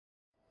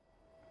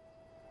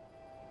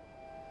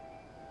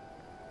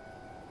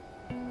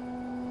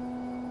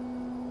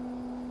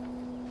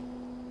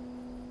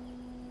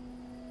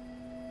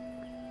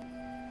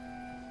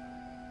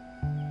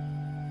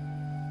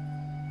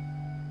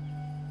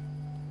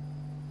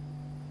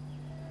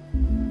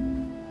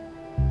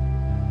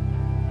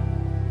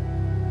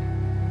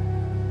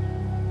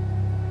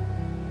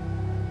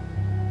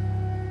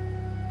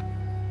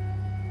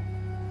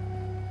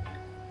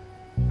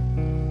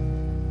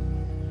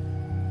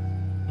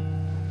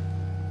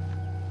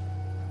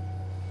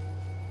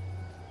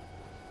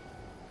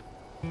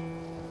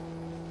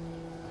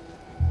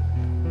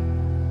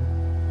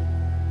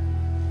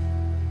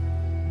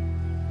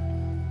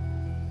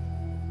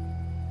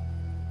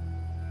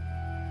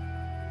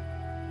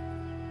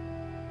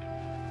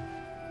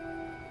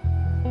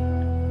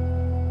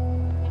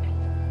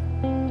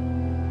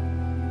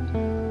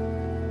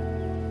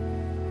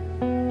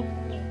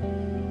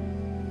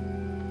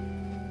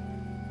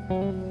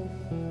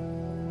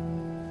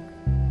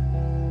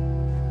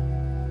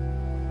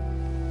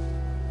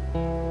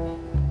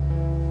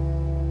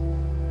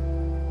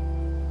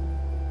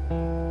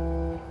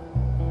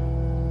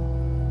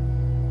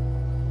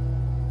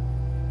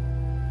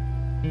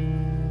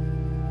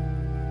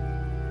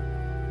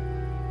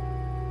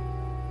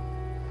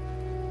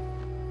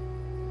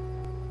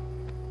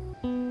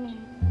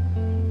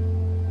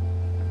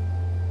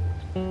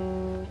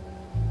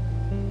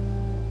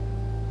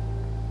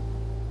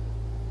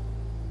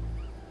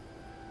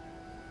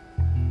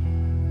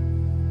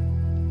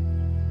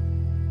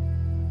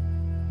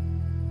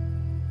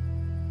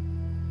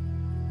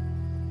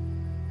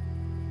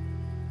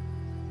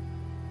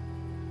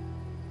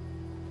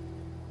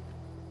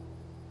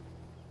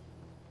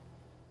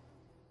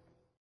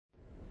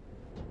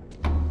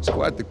It's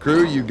quite the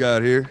crew you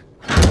got here.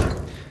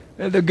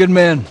 They're good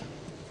men.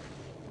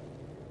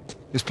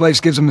 This place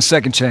gives them a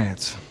second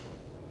chance.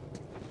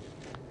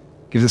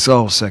 Gives us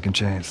all a second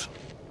chance.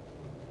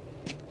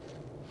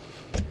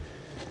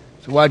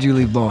 So why'd you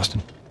leave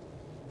Boston?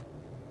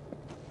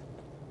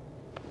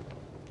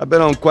 I've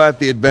been on quite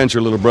the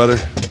adventure, little brother.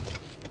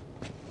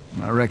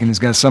 I reckon it's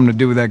got something to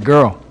do with that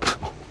girl.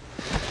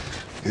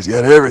 It's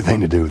got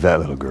everything to do with that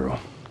little girl.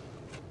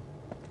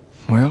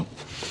 Well,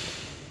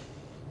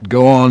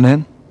 go on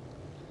then.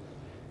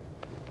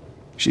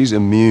 She's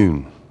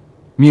immune.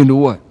 Immune to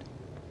what?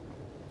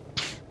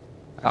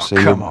 I've seen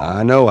her,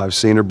 I know, I've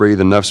seen her breathe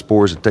enough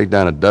spores to take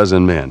down a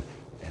dozen men.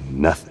 And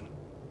nothing.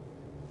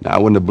 Now, I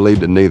wouldn't have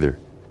believed it neither.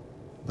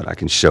 But I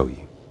can show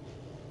you.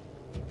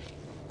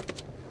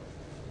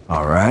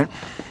 All right.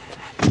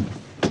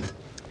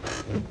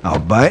 I'll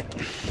bite.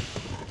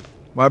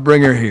 Why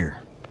bring her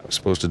here? I was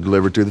supposed to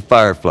deliver to the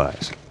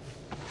Fireflies.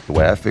 The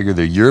way I figure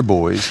they're your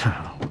boys.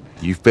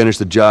 You finish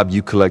the job,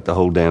 you collect the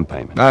whole damn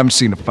payment. I haven't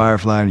seen a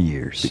Firefly in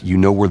years. But you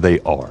know where they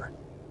are.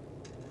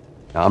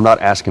 Now, I'm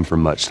not asking for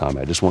much,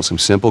 Tommy. I just want some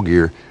simple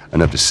gear,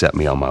 enough to set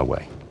me on my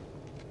way.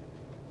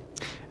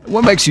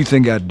 What makes you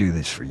think I'd do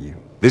this for you?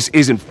 This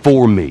isn't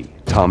for me,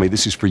 Tommy.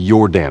 This is for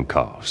your damn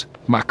cause.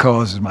 My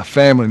cause is my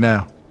family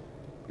now.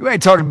 You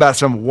ain't talking about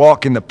some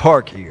walk in the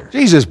park here.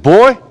 Jesus,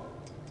 boy.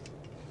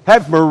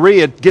 Have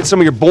Maria get some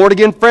of your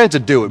born-again friends to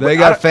do it. They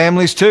got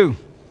families, too.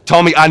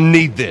 Tommy, I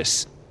need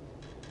this.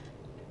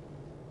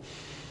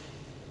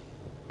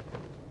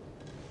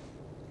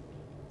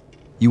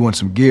 You want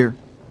some gear?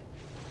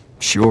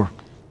 Sure.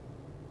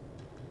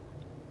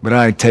 But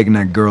I ain't taking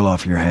that girl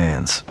off your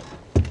hands.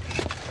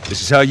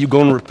 This is how you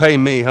gonna repay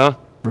me, huh?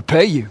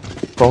 Repay you?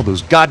 For all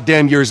those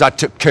goddamn years I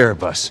took care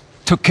of us.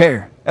 Took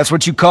care? That's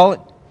what you call it?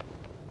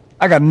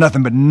 I got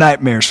nothing but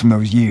nightmares from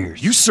those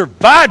years. You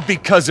survived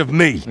because of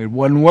me! It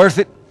wasn't worth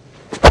it?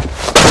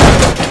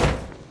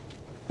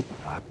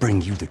 I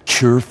bring you the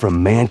cure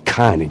from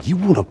mankind, and you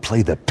wanna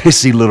play the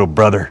pissy little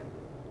brother?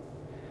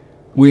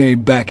 We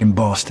ain't back in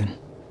Boston.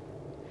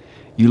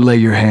 You lay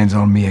your hands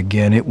on me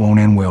again, it won't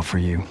end well for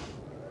you.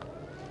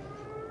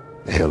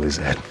 The hell is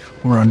that?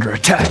 We're under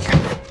attack.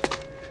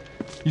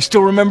 You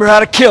still remember how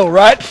to kill,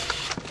 right?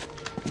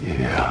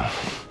 Yeah.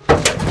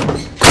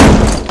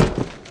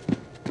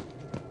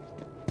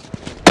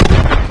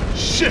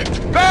 Shit!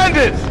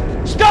 Bandits!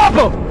 Stop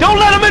them! Don't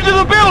let them into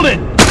the building!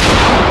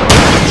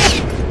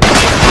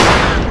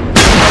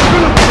 I'm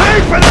gonna pay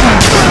for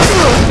that!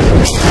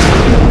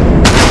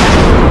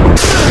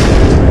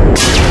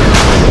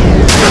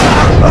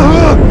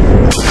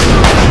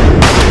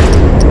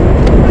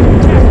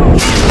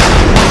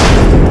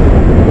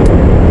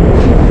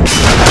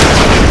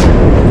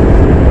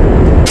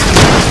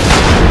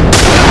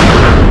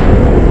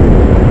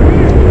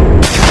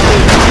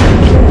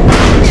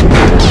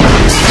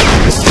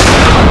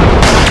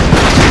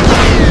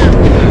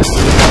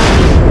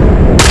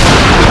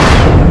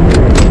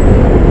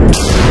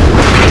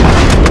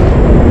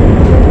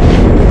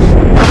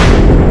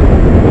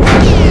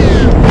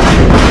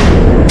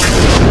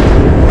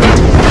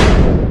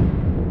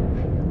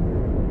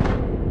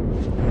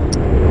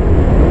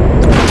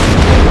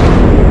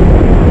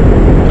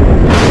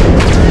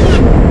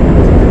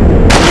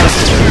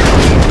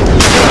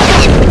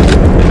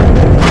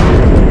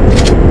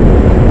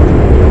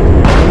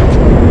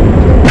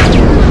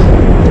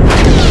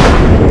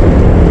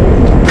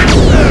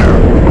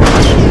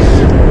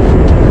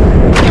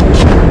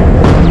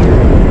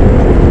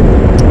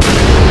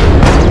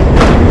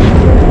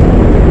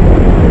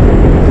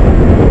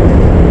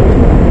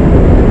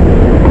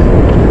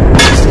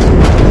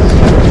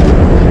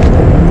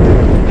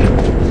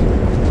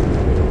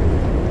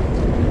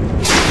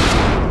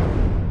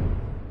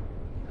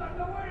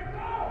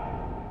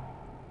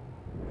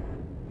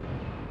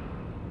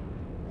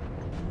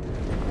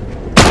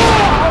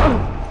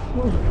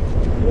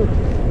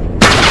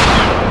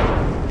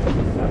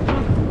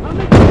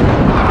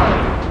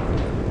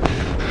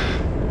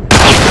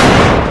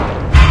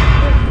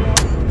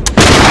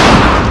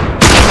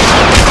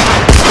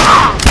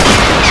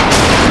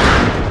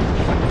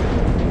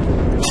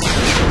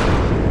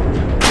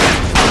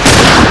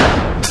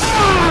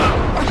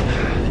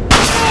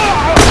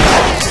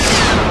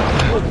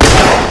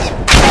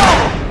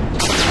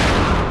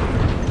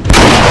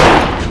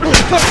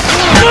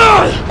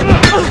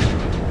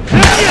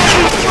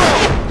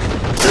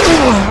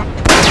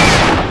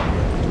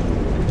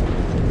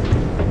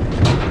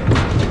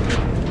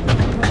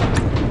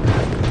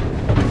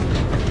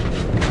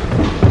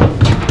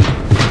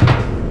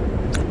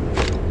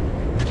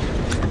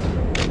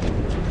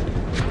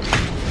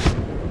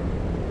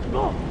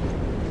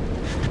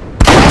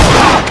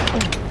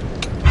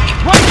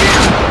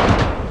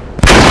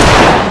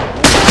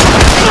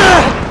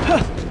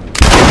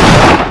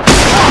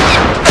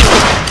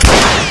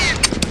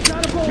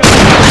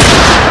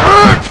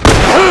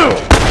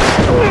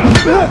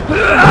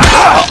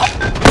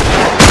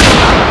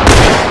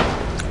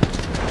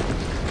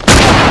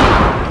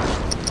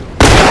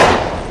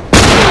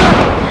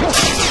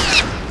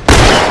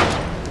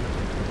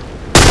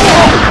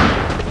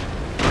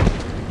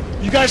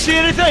 You guys see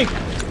anything?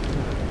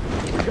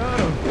 Got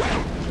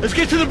him. Let's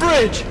get to the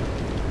bridge.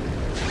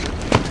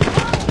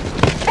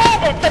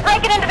 Bandits! They're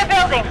breaking into the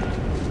building!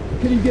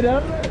 Can you get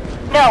out of there?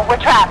 No, we're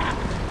trapped.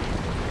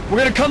 We're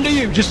gonna come to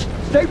you. Just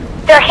stay.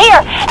 They're here!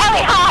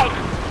 Ellie, hide!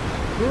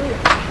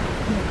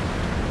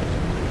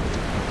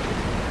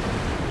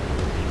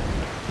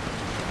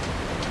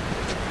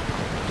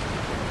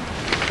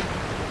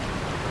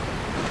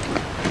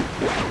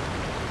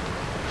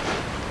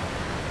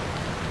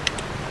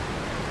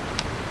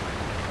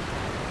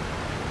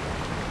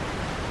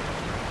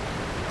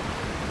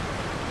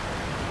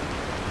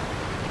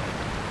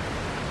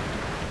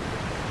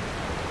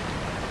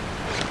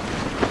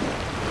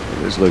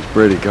 This looks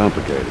pretty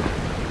complicated.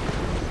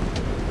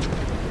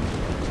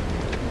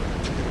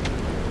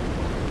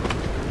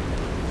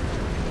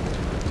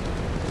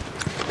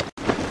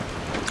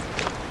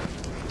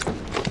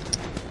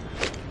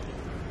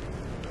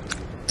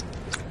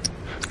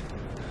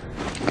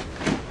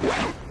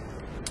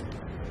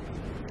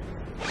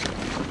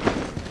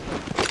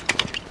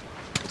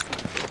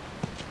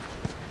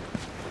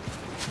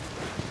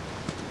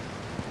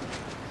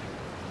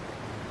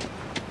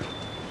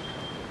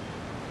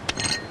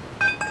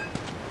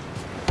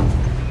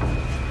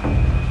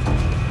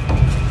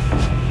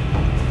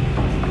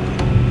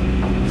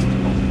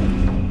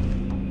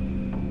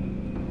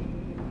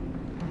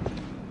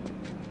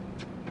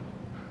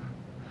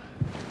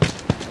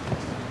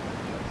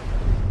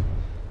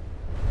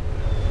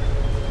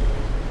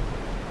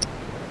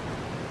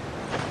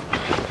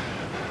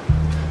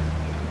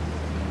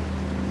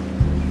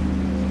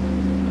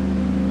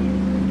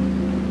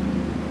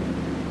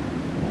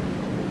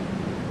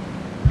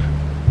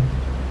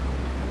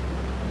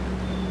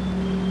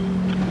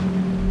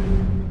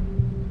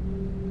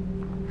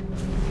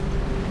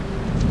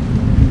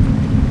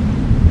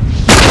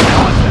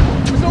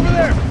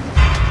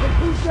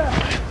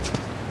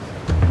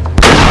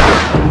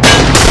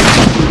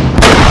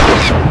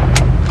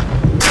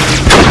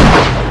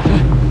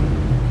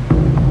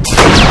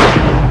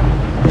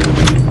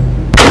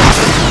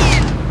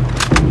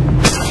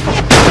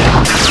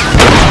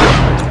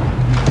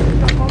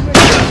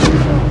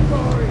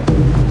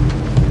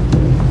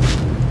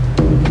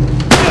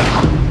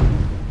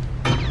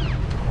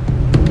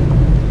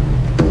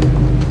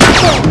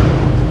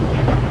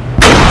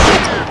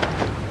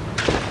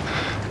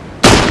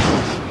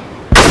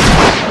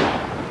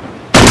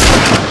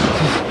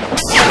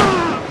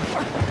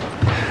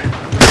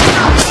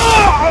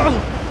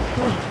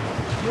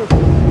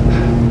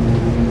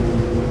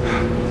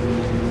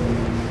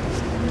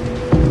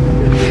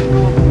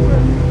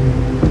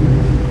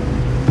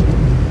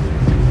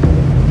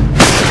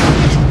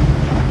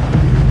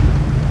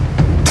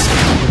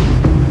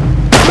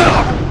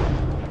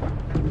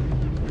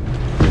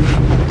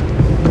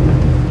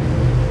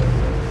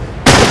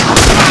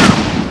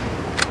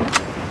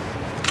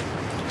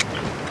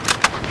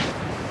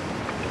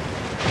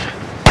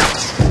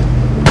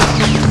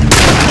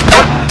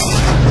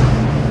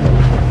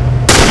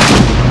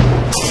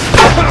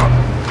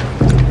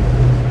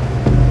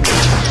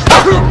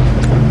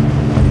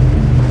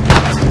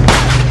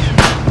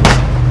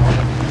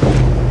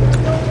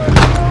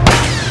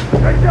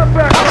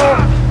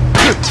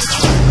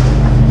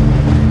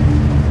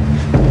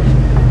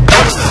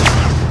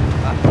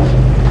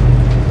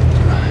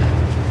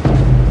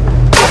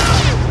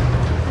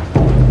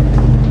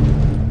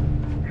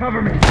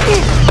 Cover me.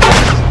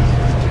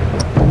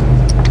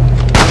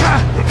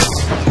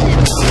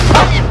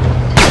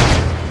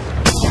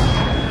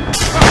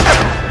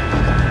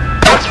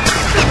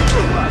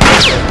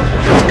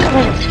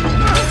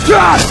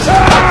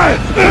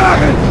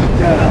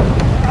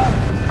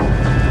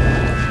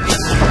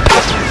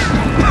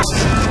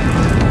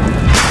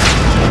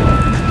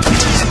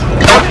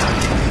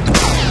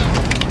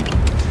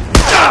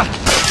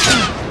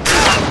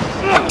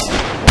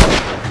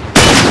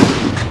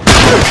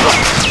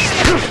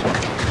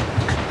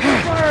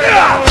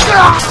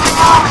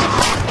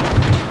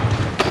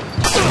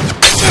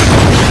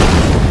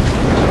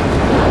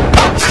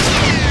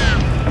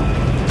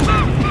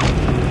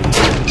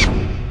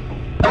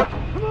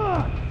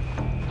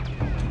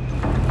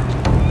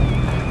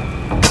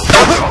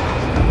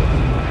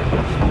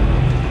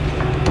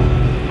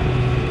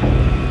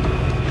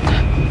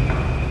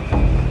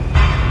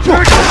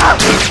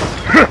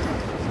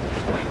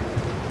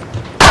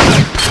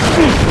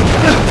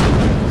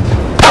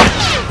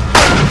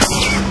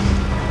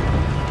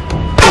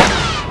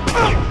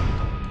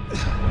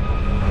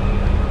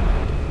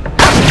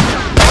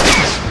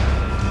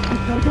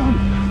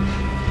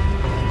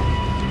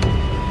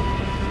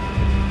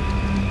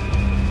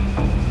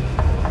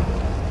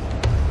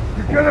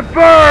 You're gonna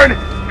burn!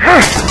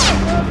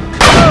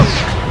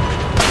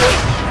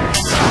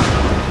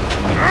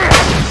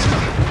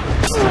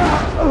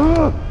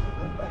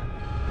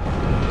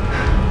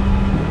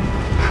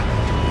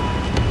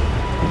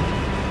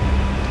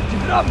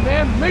 Keep it up,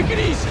 man. Make it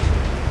easy.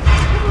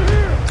 Over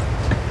here.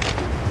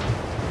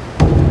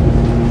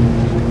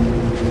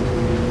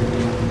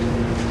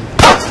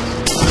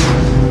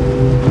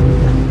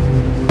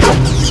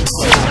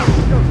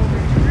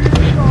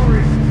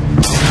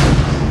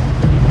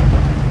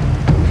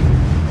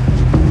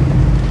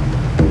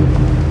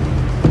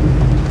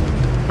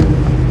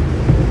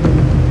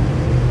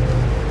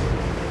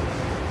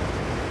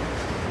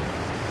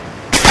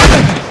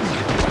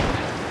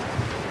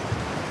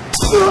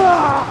 There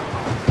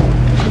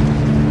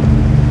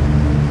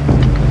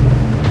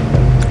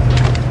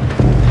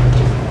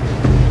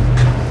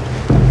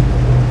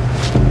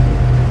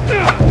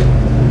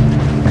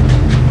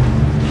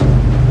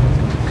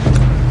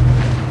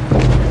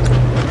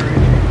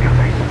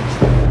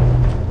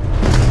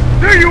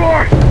you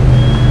are!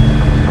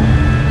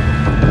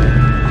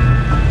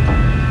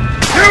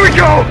 Here we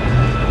go!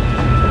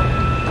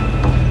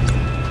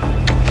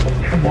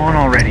 Come on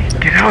already,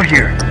 get out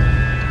here!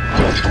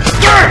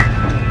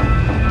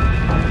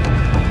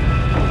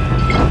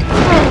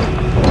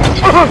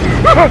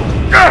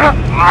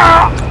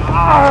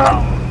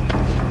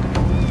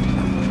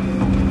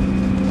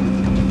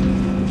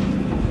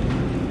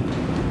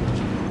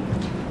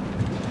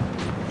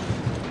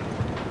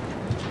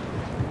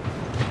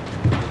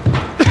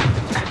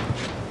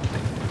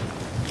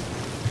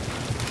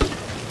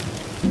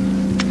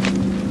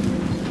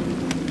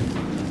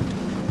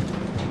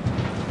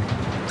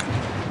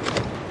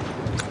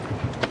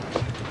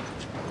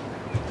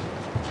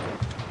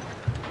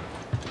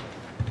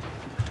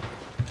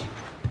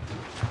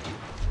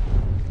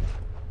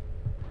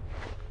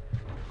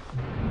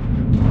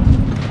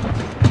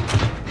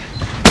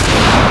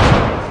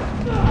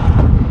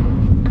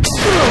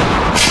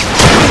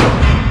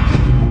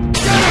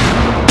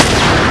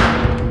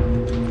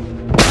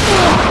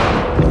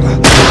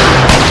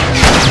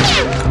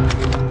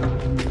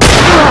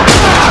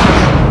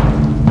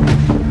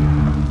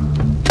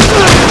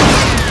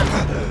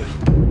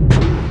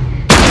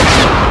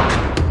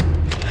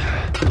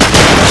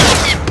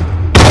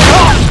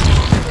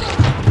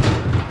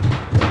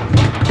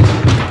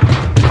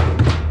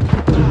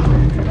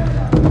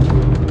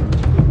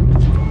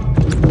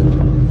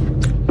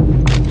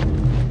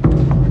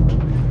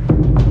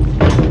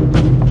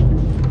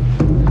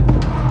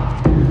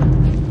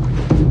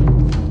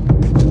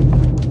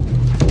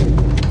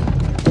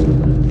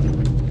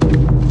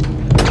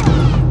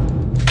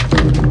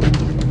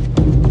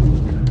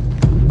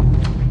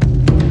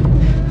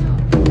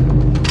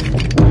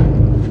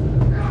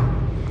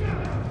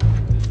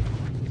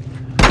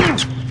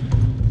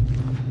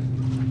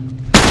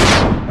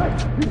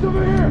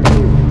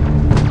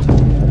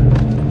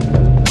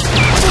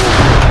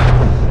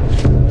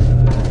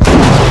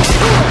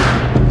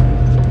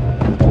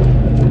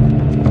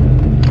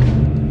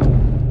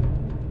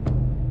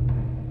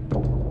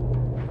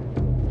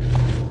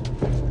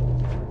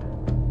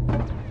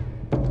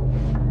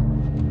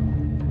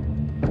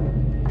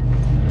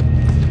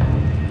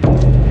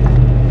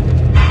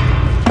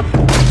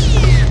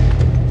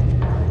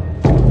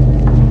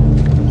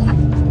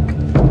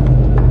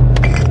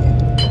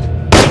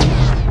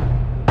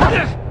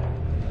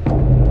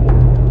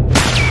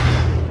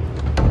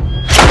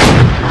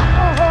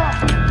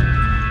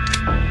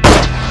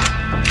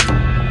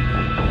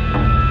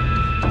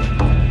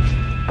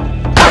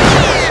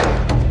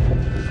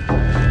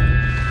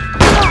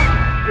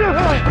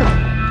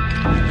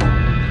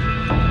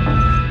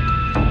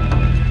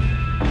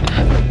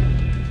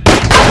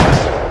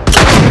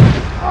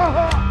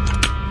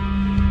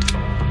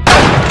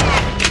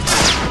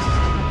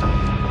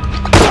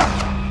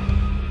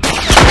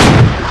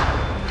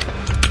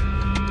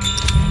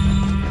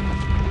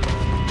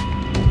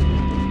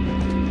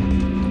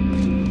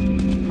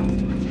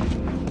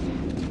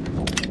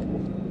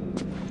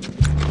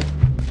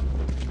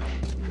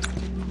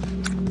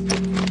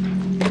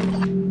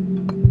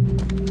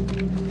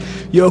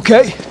 You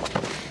okay?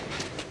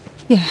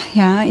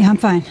 Yeah, I'm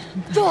fine.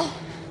 Joel!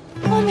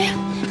 Oh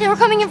man, they were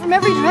coming in from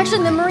every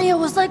direction, then Maria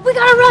was like, we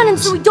gotta run, and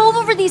so we dove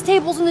over these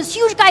tables, and this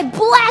huge guy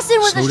blasted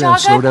with a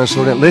shotgun.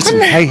 Slow down.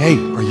 Listen, hey,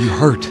 are you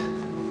hurt?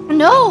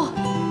 No!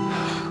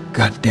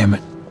 God damn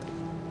it.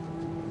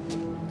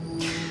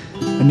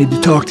 I need to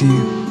talk to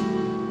you.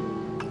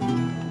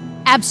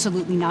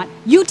 Absolutely not.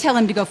 You tell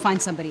him to go find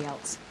somebody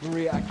else.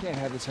 Maria, I can't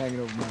have this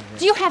hanging over my head.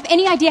 Do you have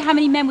any idea how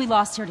many men we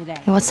lost here today?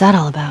 Hey, what's that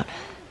all about?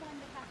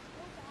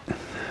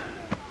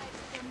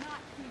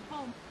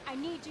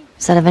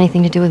 Does that have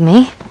anything to do with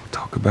me? We'll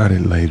talk about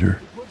it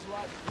later.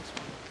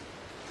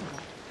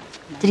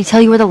 Did he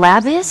tell you where the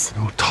lab is?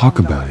 We'll talk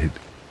about it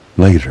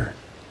later.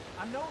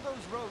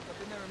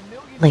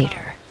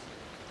 Later.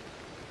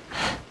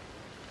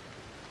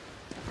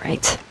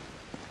 Right.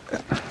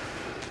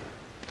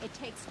 It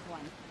takes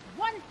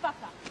one fuck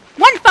up.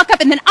 One fuck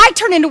up and then I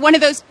turn into one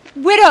of those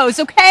widows,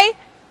 okay?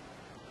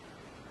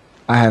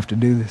 I have to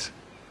do this.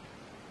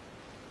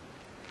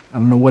 I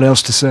don't know what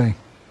else to say.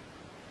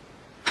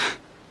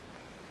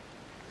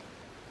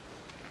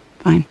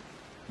 Fine.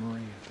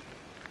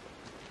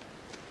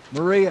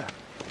 Maria.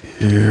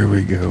 Here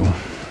we go.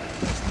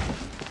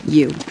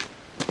 You.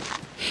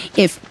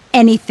 If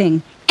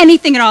anything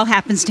at all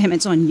happens to him,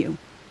 it's on you.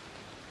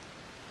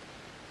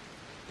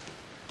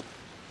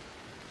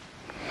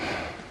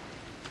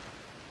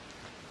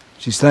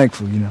 She's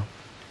thankful, you know.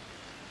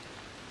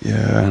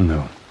 Yeah, I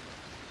know.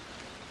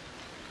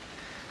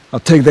 I'll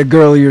take that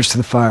girl of yours to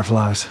the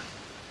Fireflies.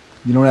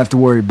 You don't have to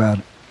worry about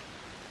it.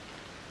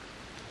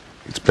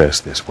 It's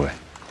best this way.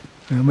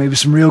 Well, maybe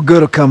some real good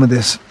will come of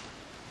this.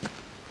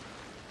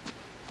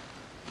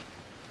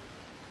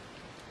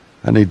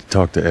 I need to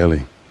talk to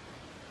Ellie.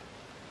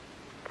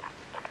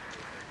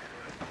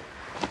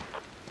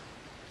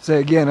 Say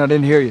again, I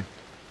didn't hear you.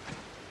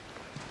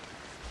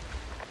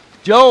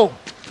 Joel!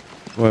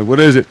 What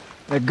is it?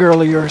 That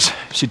girl of yours.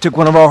 She took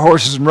one of our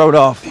horses and rode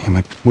off. Damn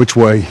it. Which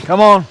way?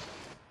 Come on.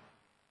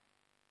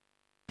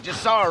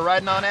 Just saw her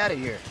riding on out of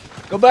here.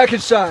 Go back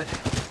inside.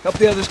 Help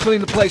the others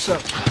clean the place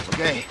up.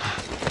 Okay.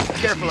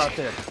 Careful out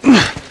there.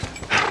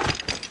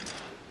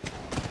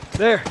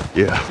 There.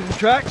 Yeah. See the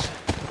tracks?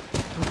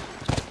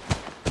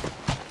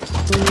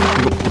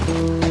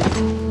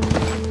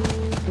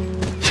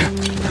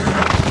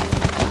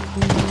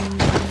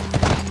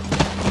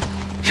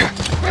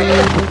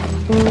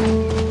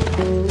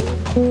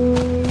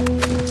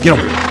 Get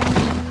him.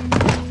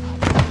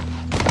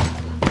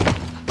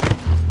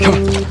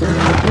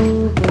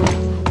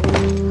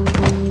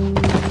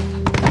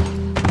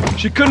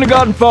 She couldn't have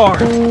gotten far.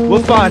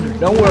 We'll find her,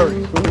 don't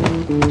worry.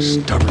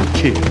 Stubborn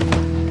kid.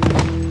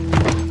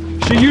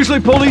 She usually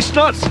pull these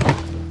stunts.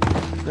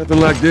 Nothing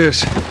like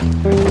this.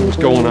 What's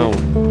going on?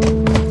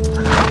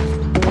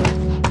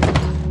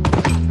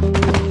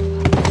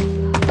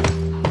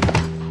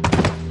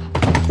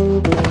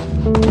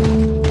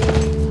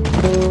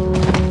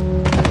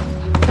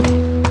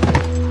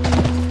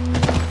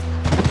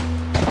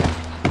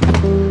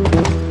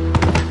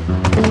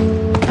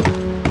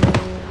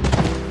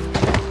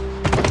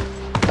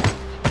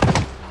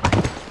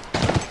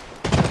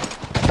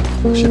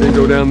 She didn't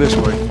go down this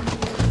way.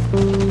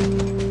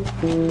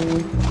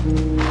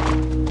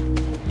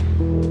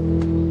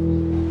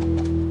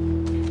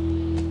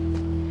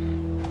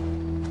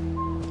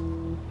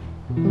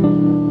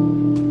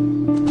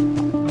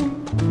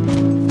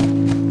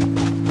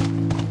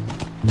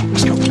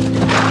 Let's go.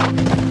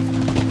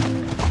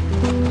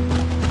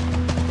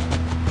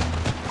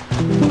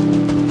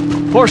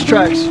 Horse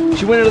tracks.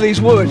 She went into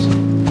these woods.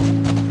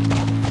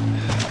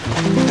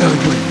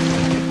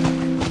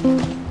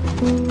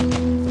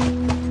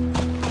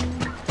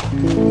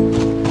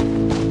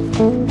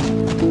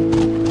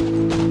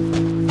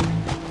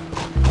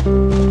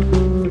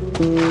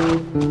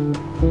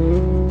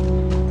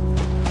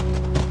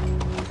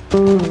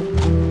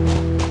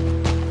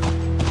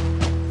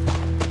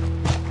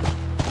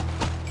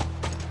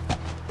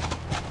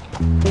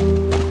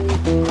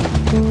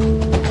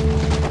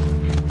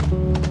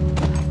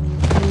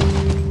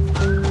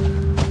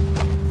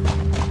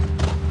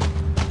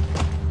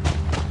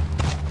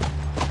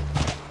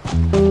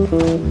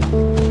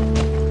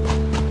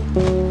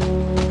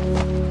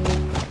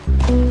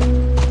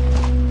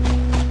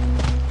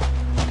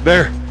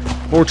 There.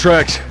 More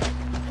tracks.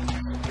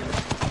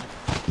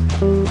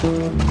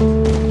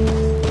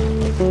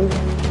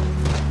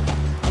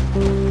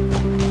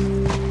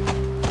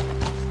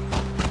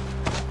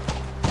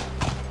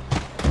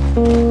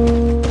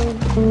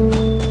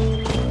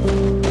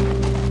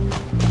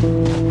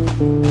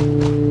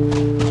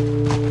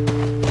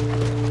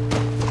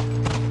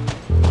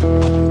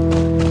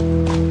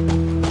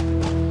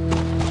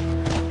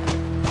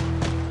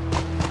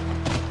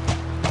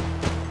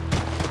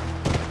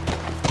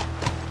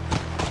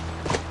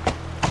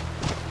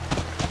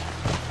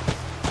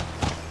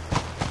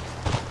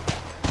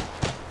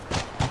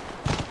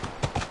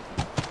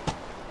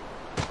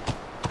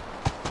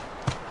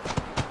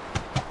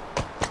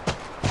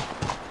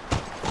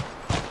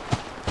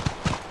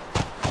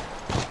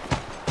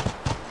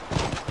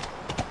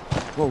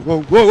 Whoa,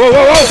 whoa, whoa, whoa,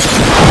 whoa, whoa!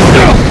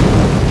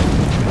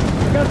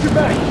 I got your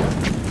back.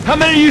 How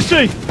many do you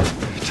see?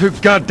 Too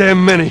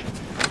goddamn many.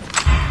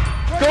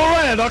 Go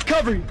around, I'll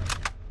cover you.